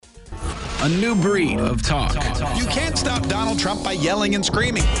A new breed of talk. You can't stop Donald Trump by yelling and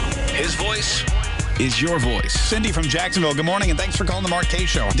screaming. His voice is your voice. Cindy from Jacksonville, good morning, and thanks for calling the Mark Kaye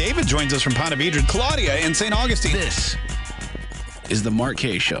Show. David joins us from Ponte Vedra. Claudia in St. Augustine. This is the Mark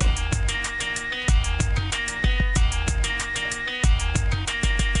Kaye Show.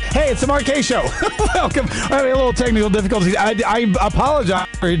 Hey, it's the Mark Kaye Show. Welcome. We're having a little technical difficulties. I apologize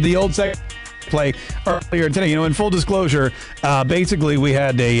for the old segment play earlier today. You know, in full disclosure, basically we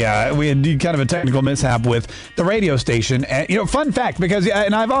had kind of a technical mishap with the radio station. And, you know, fun fact, because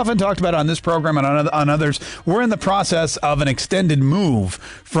and I've often talked about it on this program and on others, we're in the process of an extended move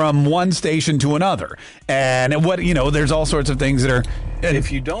from one station to another, and there's all sorts of things that are if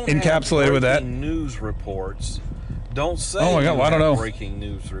you don't encapsulated have with that news reports. Don't say. Oh my God! Well, I don't know. Breaking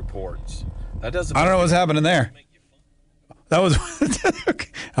news reports. That doesn't. I don't know what's happening there. That was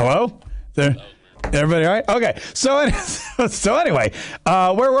hello. There. Everybody all right? Okay. So anyway,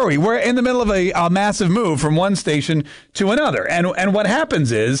 where were we? We're in the middle of a massive move from one station to another. And what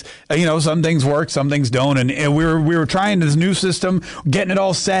happens is, some things work, some things don't. And we were trying this new system, getting it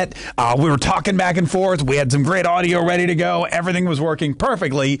all set. We were talking back and forth. We had some great audio ready to go. Everything was working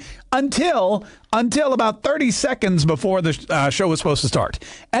perfectly until about 30 seconds before the show was supposed to start.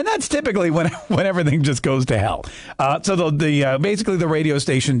 And that's typically when everything just goes to hell. So basically the radio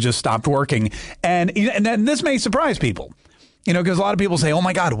station just stopped working. And then this may surprise people, because a lot of people say, oh,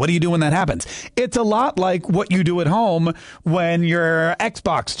 my God, what do you do when that happens? It's a lot like what you do at home when your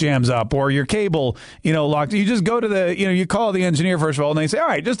Xbox jams up or your cable, locked. You just go to you call the engineer, first of all, and they say, all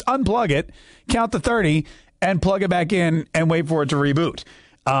right, just unplug it, count to 30 and plug it back in and wait for it to reboot.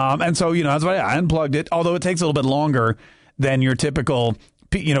 And so, that's why I unplugged it, although it takes a little bit longer than your typical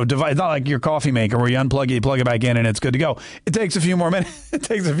device. It's not like your coffee maker where you unplug it, you plug it back in, and it's good to go. It takes a few more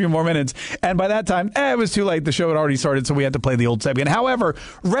minutes. And by that time, it was too late. The show had already started, so we had to play the old segment. However,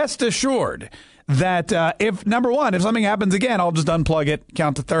 rest assured that if something happens again, I'll just unplug it,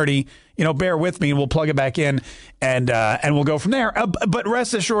 count to 30, bear with me, and we'll plug it back in, and we'll go from there. But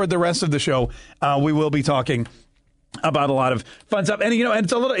rest assured, the rest of the show, we will be talking about a lot of fun stuff, and and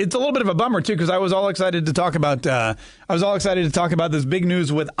it's a little bit of a bummer too, because I was all excited to talk about this big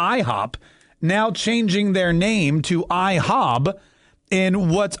news with IHOP now changing their name to IHOB in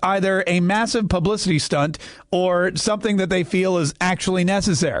what's either a massive publicity stunt or something that they feel is actually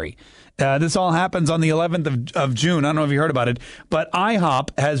necessary. This all happens on the 11th of June. I don't know if you heard about it, but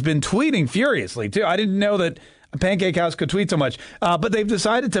IHOP has been tweeting furiously too. I didn't know that a pancake house could tweet so much, but they've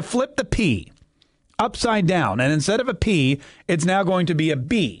decided to flip the P upside down, and instead of a P, it's now going to be a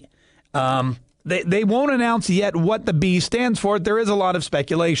B. They won't announce yet what the B stands for. There is a lot of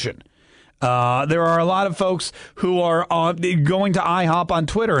speculation. There are a lot of folks who are going to IHOP on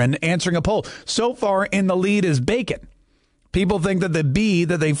Twitter and answering a poll. So far, in the lead is bacon. People think that the B,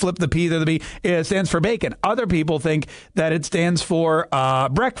 that they flip the P to the B, stands for bacon. Other people think that it stands for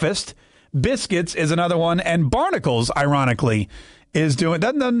breakfast. Biscuits is another one, and barnacles, ironically, is doing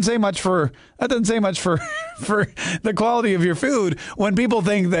that. Doesn't say much for for the quality of your food when people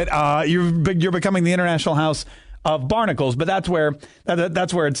think that you're becoming the international house of barnacles, but that's where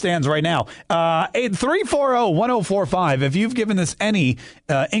it stands right now. 340-1045. If you've given this any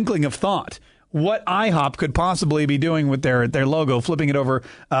inkling of thought, what IHOP could possibly be doing with their logo, flipping it over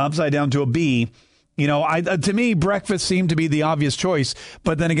upside down to a B. To me, breakfast seemed to be the obvious choice,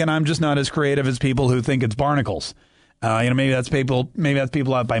 but then again, I'm just not as creative as people who think it's barnacles. Maybe that's people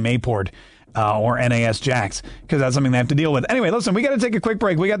out by Mayport or NAS Jacks, because that's something they have to deal with. Anyway, listen, we got to take a quick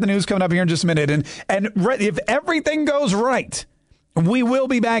break. We got the news coming up here in just a minute, and if everything goes right, we will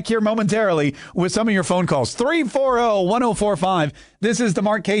be back here momentarily with some of your phone calls. 340-1045. This is the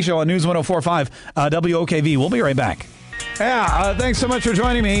Mark Kaye Show on News 104.5 WOKV. We'll be right back. Yeah, thanks so much for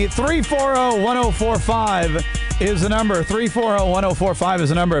joining me. 340-1045 is the number. 340-1045 is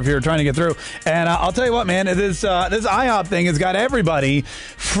the number if you're trying to get through. And I'll tell you what, man, this IHOP thing has got everybody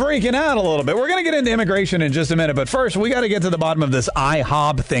freaking out a little bit. We're going to get into immigration in just a minute, but first we got to get to the bottom of this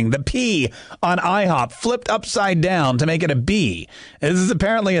IHOB thing. The P on IHOP flipped upside down to make it a B. This is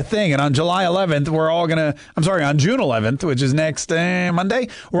apparently a thing, and on July 11th, on June 11th, which is next Monday,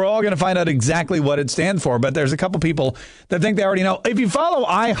 we're all going to find out exactly what it stands for, but there's a couple people that think they already know. If you follow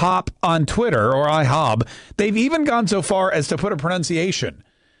IHOP on Twitter or IHOB, they've even gone so far as to put a pronunciation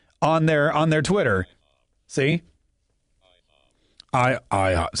on their Twitter. See?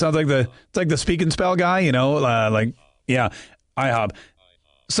 IHOP. Sounds like the speak and spell guy, IHOB.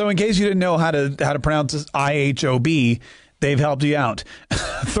 So in case you didn't know how to pronounce this, IHOB, they've helped you out.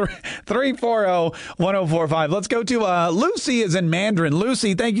 340-1045. Let's go to Lucy is in Mandarin.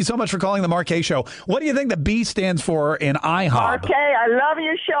 Lucy, thank you so much for calling the Mark Kaye Show. What do you think the B stands for in IHOB? Okay, I love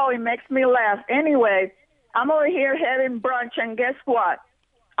your show. It makes me laugh. Anyway, I'm over here having brunch, and guess what?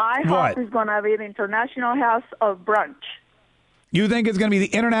 IHOP is going to be the International House of Brunch. You think it's going to be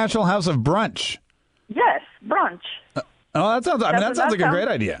the International House of Brunch? Yes, brunch. That sounds like a great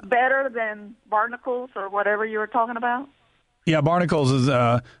idea. Better than Barnacles or whatever you were talking about. Yeah, Barnacles is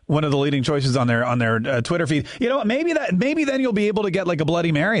one of the leading choices on their Twitter feed. You know what? Maybe then you'll be able to get like a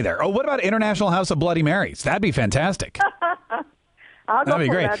Bloody Mary there. Oh, what about International House of Bloody Marys? That'd be fantastic. I'll go That'd be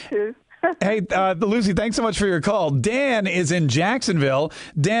for great. that too. Hey, Lucy, thanks so much for your call. Dan is in Jacksonville.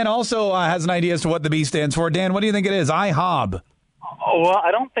 Dan also has an idea as to what the B stands for. Dan, what do you think it is? IHOB. Oh, well,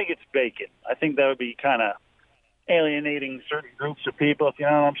 I don't think it's bacon. I think that would be kind of alienating certain groups of people, if you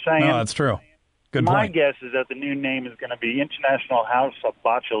know what I'm saying. No, that's true. Good My point. guess is that the new name is going to be International House of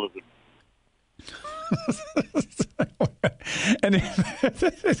Botulism. and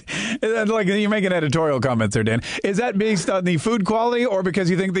like you're making editorial comments there, Dan. Is that based on the food quality, or because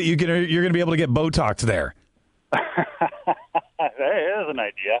you think that you're going to be able to get Botox there? There's an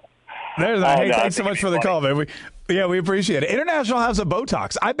idea. Hey, thanks so much for the call, man. We appreciate it. International House of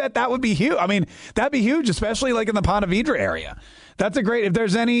Botox. I bet that would be huge. I mean, that'd be huge, especially like in the Ponte Vedra area. That's a great. If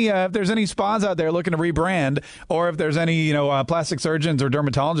there's any spas out there looking to rebrand, or if there's any plastic surgeons or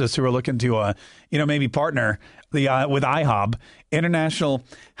dermatologists who are looking to maybe partner with IHOB, International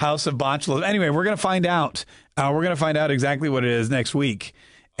House of Botulism. Anyway, we're gonna find out. We're gonna find out exactly what it is next week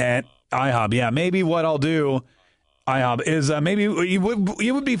at IHOB. Yeah, maybe what I'll do. IHOB is maybe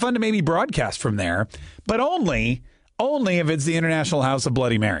it would be fun to maybe broadcast from there, but only if it's the International House of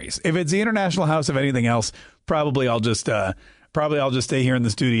Bloody Marys. If it's the International House of anything else, probably I'll just stay here in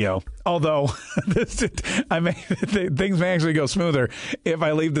the studio. Although things may actually go smoother if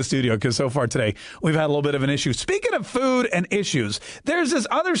I leave the studio, because so far today we've had a little bit of an issue. Speaking of food and issues, there's this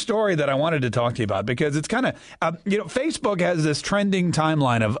other story that I wanted to talk to you about, because it's kind of Facebook has this trending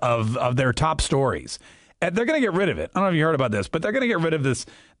timeline of their top stories. And they're going to get rid of it. I don't know if you heard about this, but they're going to get rid of this.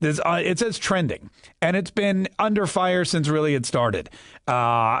 It says trending, and it's been under fire since really it started.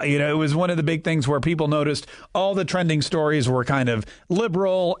 It was one of the big things where people noticed all the trending stories were kind of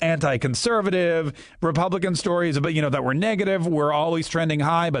liberal, anti-conservative, Republican stories, but that were negative were always trending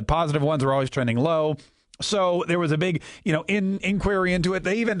high, but positive ones were always trending low. So there was a big, inquiry into it.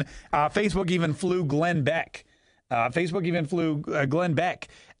 They even Facebook even flew Glenn Beck. Glenn Beck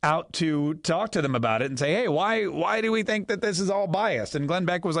out to talk to them about it and say, hey, why do we think that this is all biased? And Glenn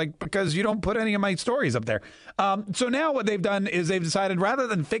Beck was like, because you don't put any of my stories up there. So now what they've done is they've decided, rather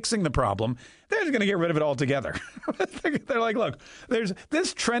than fixing the problem, they're just going to get rid of it altogether. They're like, look, there's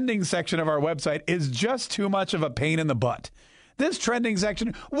this trending section of our website is just too much of a pain in the butt. This trending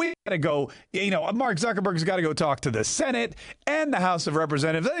section, we got to go, Mark Zuckerberg's got to go talk to the Senate and the House of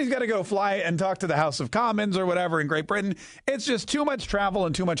Representatives. Then he's got to go fly and talk to the House of Commons or whatever in Great Britain. It's just too much travel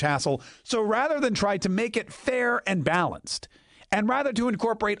and too much hassle. So rather than try to make it fair and balanced, and rather to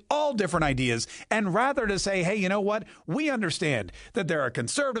incorporate all different ideas, and rather to say, hey, you know what? We understand that there are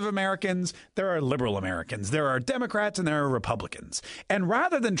conservative Americans, there are liberal Americans, there are Democrats, and there are Republicans. And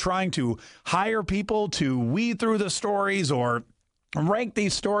rather than trying to hire people to weed through the stories or rank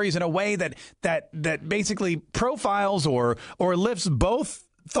these stories in a way that basically profiles or lifts both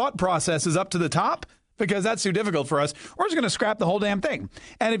thought processes up to the top, because that's too difficult for us, we're just going to scrap the whole damn thing.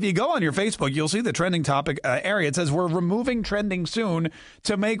 And if you go on your Facebook, you'll see the trending topic area. It says we're removing trending soon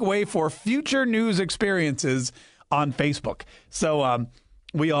to make way for future news experiences on Facebook. So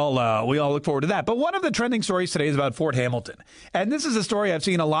we all look forward to that. But one of the trending stories today is about Fort Hamilton. And this is a story I've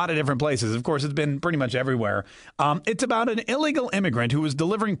seen a lot of different places. Of course, it's been pretty much everywhere. It's about an illegal immigrant who was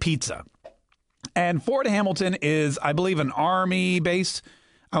delivering pizza. And Fort Hamilton is, I believe, an Army base.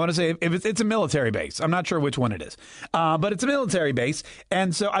 I want to say if it's a military base. I'm not sure which one it is, but it's a military base.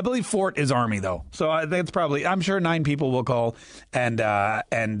 And so I believe Fort is Army, though. So that's probably, I'm sure 9 people will call and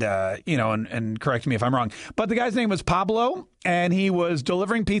correct me if I'm wrong. But the guy's name was Pablo, and he was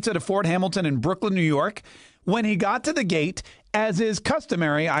delivering pizza to Fort Hamilton in Brooklyn, New York. When he got to the gate, as is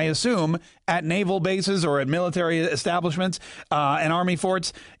customary, I assume, at naval bases or at military establishments and Army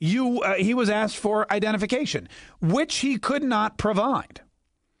forts, he was asked for identification, which he could not provide.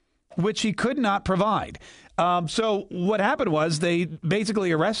 So what happened was they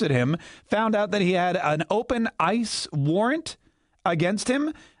basically arrested him, found out that he had an open ICE warrant against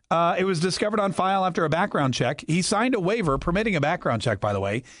him. It was discovered on file after a background check. He signed a waiver permitting a background check, by the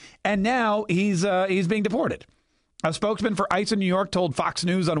way, and now he's being deported. A spokesman for ICE in New York told Fox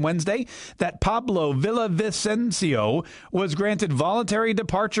News on Wednesday that Pablo Villavicencio was granted voluntary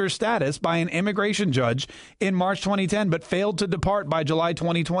departure status by an immigration judge in March 2010, but failed to depart by July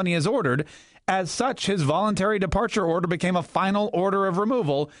 2020 as ordered. As such, his voluntary departure order became a final order of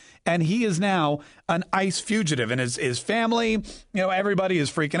removal, and he is now an ICE fugitive. And his family, everybody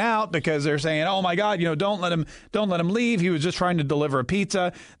is freaking out because they're saying, "Oh my God, don't let him leave. He was just trying to deliver a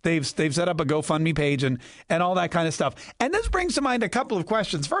pizza." They've set up a GoFundMe page and all that kind of stuff. And this brings to mind a couple of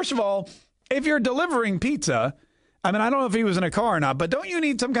questions. First of all, if you're delivering pizza, I don't know if he was in a car or not, but don't you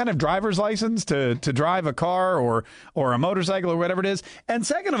need some kind of driver's license to drive a car or a motorcycle or whatever it is? And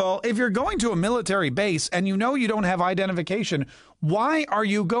second of all, if you're going to a military base and you don't have identification, why are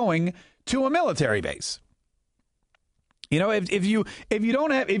you going to a military base? If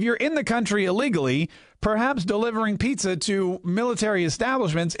you're in the country illegally, perhaps delivering pizza to military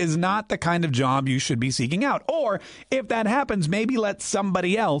establishments is not the kind of job you should be seeking out. Or if that happens, maybe let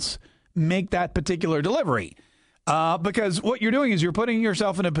somebody else make that particular delivery. Because what you're doing is you're putting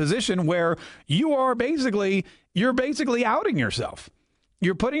yourself in a position where you're basically outing yourself.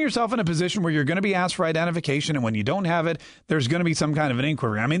 You're putting yourself in a position where you're going to be asked for identification, and when you don't have it, there's going to be some kind of an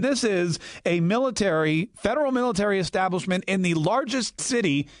inquiry. This is a federal military establishment in the largest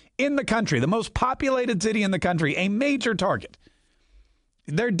city in the country, the most populated city in the country, a major target.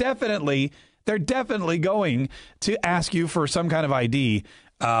 They're definitely going to ask you for some kind of ID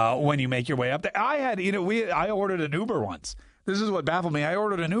when you make your way up there. I ordered an Uber once. This is what baffled me. I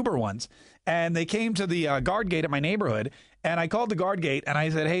ordered an Uber once, and they came to the guard gate at my neighborhood, and I called the guard gate, and I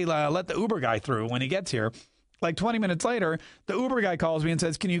said, "Hey, let the Uber guy through when he gets here." Like 20 minutes later, the Uber guy calls me and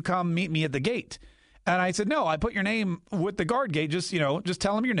says, "Can you come meet me at the gate?" And I said, "No, I put your name with the guard gate. Just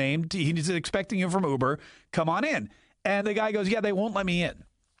tell him your name. He's expecting you from Uber. Come on in." And the guy goes, "Yeah, they won't let me in."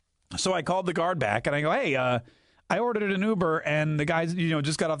 So I called the guard back, and I go, "Hey, I ordered an Uber, and the guy,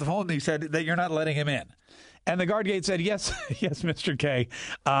 just got off the phone, and he said that you're not letting him in." And the guard gate said, "Yes, yes, Mr. Kaye.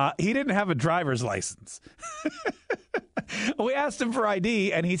 He didn't have a driver's license." We asked him for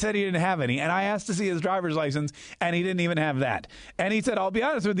ID, and he said he didn't have any. And I asked to see his driver's license, and he didn't even have that. And he said, "I'll be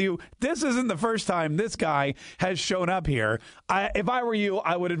honest with you, this isn't the first time this guy has shown up here. If I were you,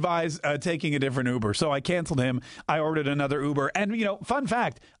 I would advise taking a different Uber." So I canceled him. I ordered another Uber. And, fun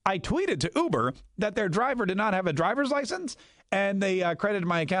fact, I tweeted to Uber that their driver did not have a driver's license, and they credited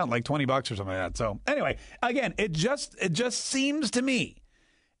my account like $20 or something like that. So anyway, again, it just seems to me,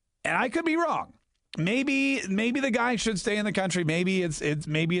 and I could be wrong, maybe the guy should stay in the country. Maybe it's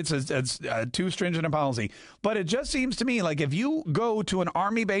too stringent a policy, but it just seems to me like if you go to an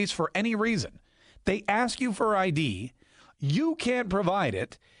Army base for any reason, they ask you for ID, you can't provide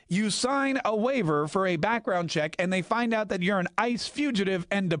it, you sign a waiver for a background check, and they find out that you're an ICE fugitive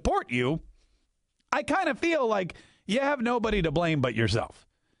and deport you. I kind of feel like you have nobody to blame but yourself.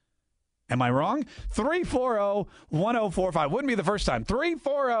 Am I wrong? 340-1045. Wouldn't be the first time.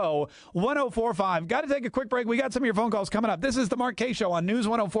 340-1045. Got to take a quick break. We got some of your phone calls coming up. This is the Mark Kaye Show on News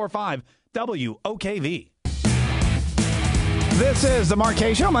 104.5 WOKV. This is the Mark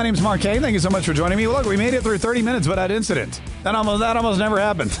Kaye Show. My name's Mark Kaye. Thank you so much for joining me. Look, we made it through 30 minutes without incident. That almost never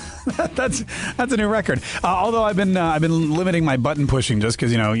happened. That's a new record. Although I've been limiting my button pushing just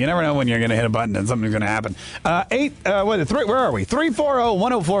because you never know when you're going to hit a button and something's going to happen. Where are we?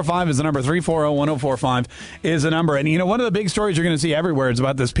 340-1045 is the number. 340-1045 is the number. And one of the big stories you're going to see everywhere is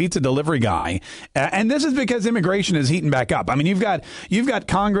about this pizza delivery guy. And this is because immigration is heating back up. You've got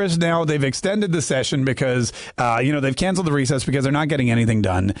Congress now. They've extended the session because they've canceled the recess because they're not getting anything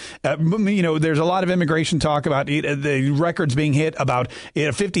done. There's a lot of immigration talk about the records being hit about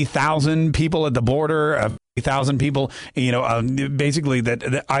 50,000 people at the border, 50,000 people, basically that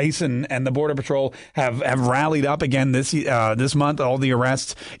the ICE and the Border Patrol have rallied up again this month, all the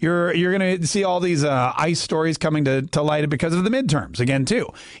arrests. You're going to see all these ICE stories coming to light because of the midterms again, too.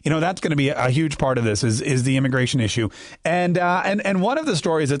 That's going to be a huge part of this is the immigration issue. And one of the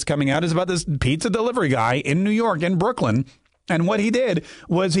stories that's coming out is about this pizza delivery guy in New York, in Brooklyn. And what he did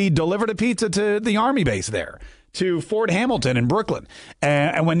was he delivered a pizza to the Army base there, to Fort Hamilton in Brooklyn.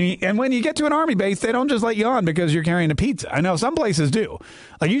 And when you get to an Army base, they don't just let you on because you're carrying a pizza. I know some places do.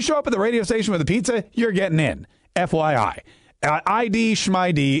 Like you show up at the radio station with a pizza, you're getting in. FYI. ID,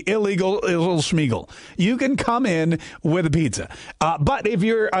 schmid, illegal schmiegel. You can come in with a pizza. But if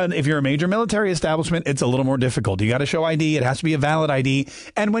you're a major military establishment, it's a little more difficult. You got to show ID. It has to be a valid ID.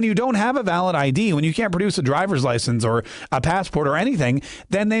 And when you don't have a valid ID, when you can't produce a driver's license or a passport or anything,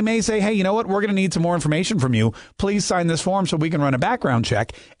 then they may say, "Hey, you know what? We're going to need some more information from you. Please sign this form so we can run a background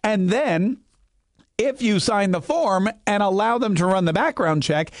check." And then If you sign the form and allow them to run the background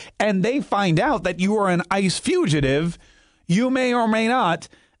check and they find out that you are an ICE fugitive, you may or may not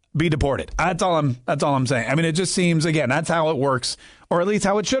be deported. That's all I'm saying. I mean, it just seems, again, that's how it works, or at least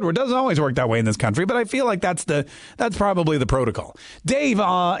how it should work. It doesn't always work that way in this country, but I feel like that's probably the protocol. Dave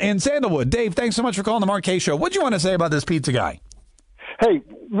in Sandalwood. Dave, thanks so much for calling the Mark Kaye Show. What do you want to say about this pizza guy? Hey,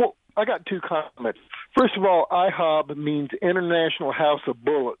 well, I got two comments. First of all, IHOB means International House of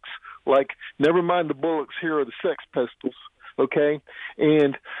Bullocks. Like, never mind the Bullocks, here are the Sex Pistols, okay?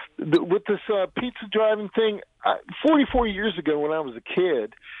 And with this pizza driving thing, 44 years ago when I was a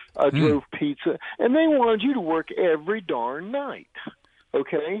kid, I drove pizza, and they wanted you to work every darn night,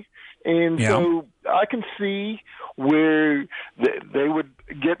 okay? And so I can see where they would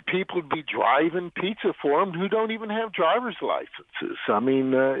get people to be driving pizza for them who don't even have driver's licenses. I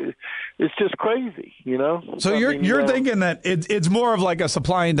mean, it's just crazy, you know? So you're thinking that it's more of like a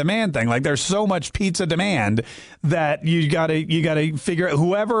supply and demand thing. Like there's so much pizza demand that you gotta figure out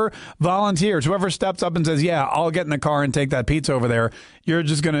whoever volunteers, whoever steps up and says, yeah, I'll get in the car and take that pizza over there. You're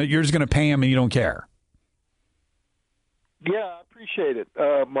just gonna pay them and you don't care. Yeah, I appreciate it,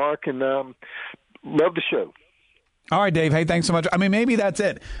 Mark, and love the show. All right, Dave. Hey, thanks so much. I mean, maybe that's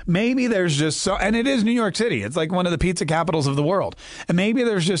it. Maybe there's just and it is New York City. It's like one of the pizza capitals of the world. And maybe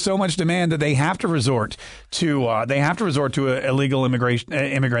there's just so much demand that they have to resort to illegal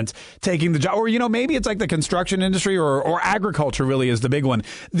immigrants taking the job. Or, you know, maybe it's like the construction industry or agriculture really is the big one.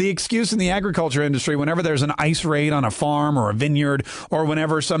 The excuse in the agriculture industry, whenever there's an ICE raid on a farm or a vineyard, or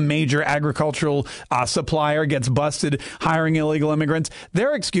whenever some major agricultural supplier gets busted hiring illegal immigrants,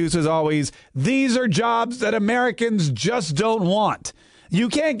 their excuse is always, these are jobs that Americans just don't want. You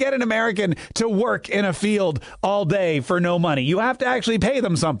can't get an American to work in a field all day for no money. You have to actually pay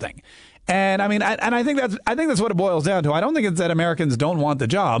them something. And I mean, I think that's what it boils down to. I don't think it's that Americans don't want the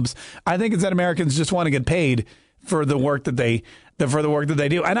jobs. I think it's that Americans just want to get paid for the work that they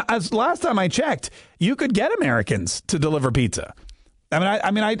do. And as last time I checked, you could get Americans to deliver pizza.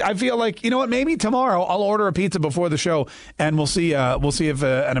 I feel like, you know what, maybe tomorrow I'll order a pizza before the show and we'll see if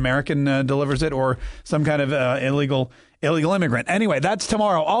an American delivers it or some kind of illegal immigrant. Anyway, that's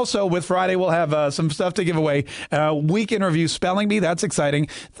tomorrow. Also, with Friday, we'll have some stuff to give away. Week in review spelling bee. That's exciting.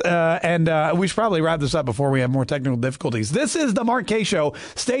 And we should probably wrap this up before we have more technical difficulties. This is the Mark Kaye Show.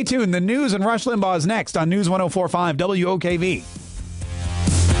 Stay tuned. The news and Rush Limbaugh is next on News 104.5 WOKV.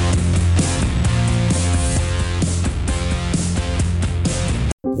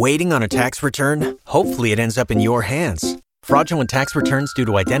 Waiting on a tax return? Hopefully it ends up in your hands. Fraudulent tax returns due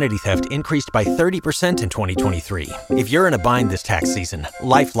to identity theft increased by 30% in 2023. If you're in a bind this tax season,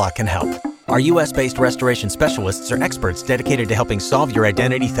 LifeLock can help. Our U.S.-based restoration specialists are experts dedicated to helping solve your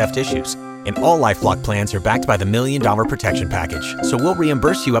identity theft issues. And all LifeLock plans are backed by the $1 Million Protection Package. So we'll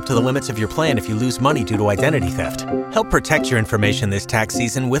reimburse you up to the limits of your plan if you lose money due to identity theft. Help protect your information this tax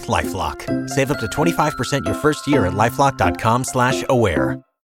season with LifeLock. Save up to 25% your first year at LifeLock.com/aware.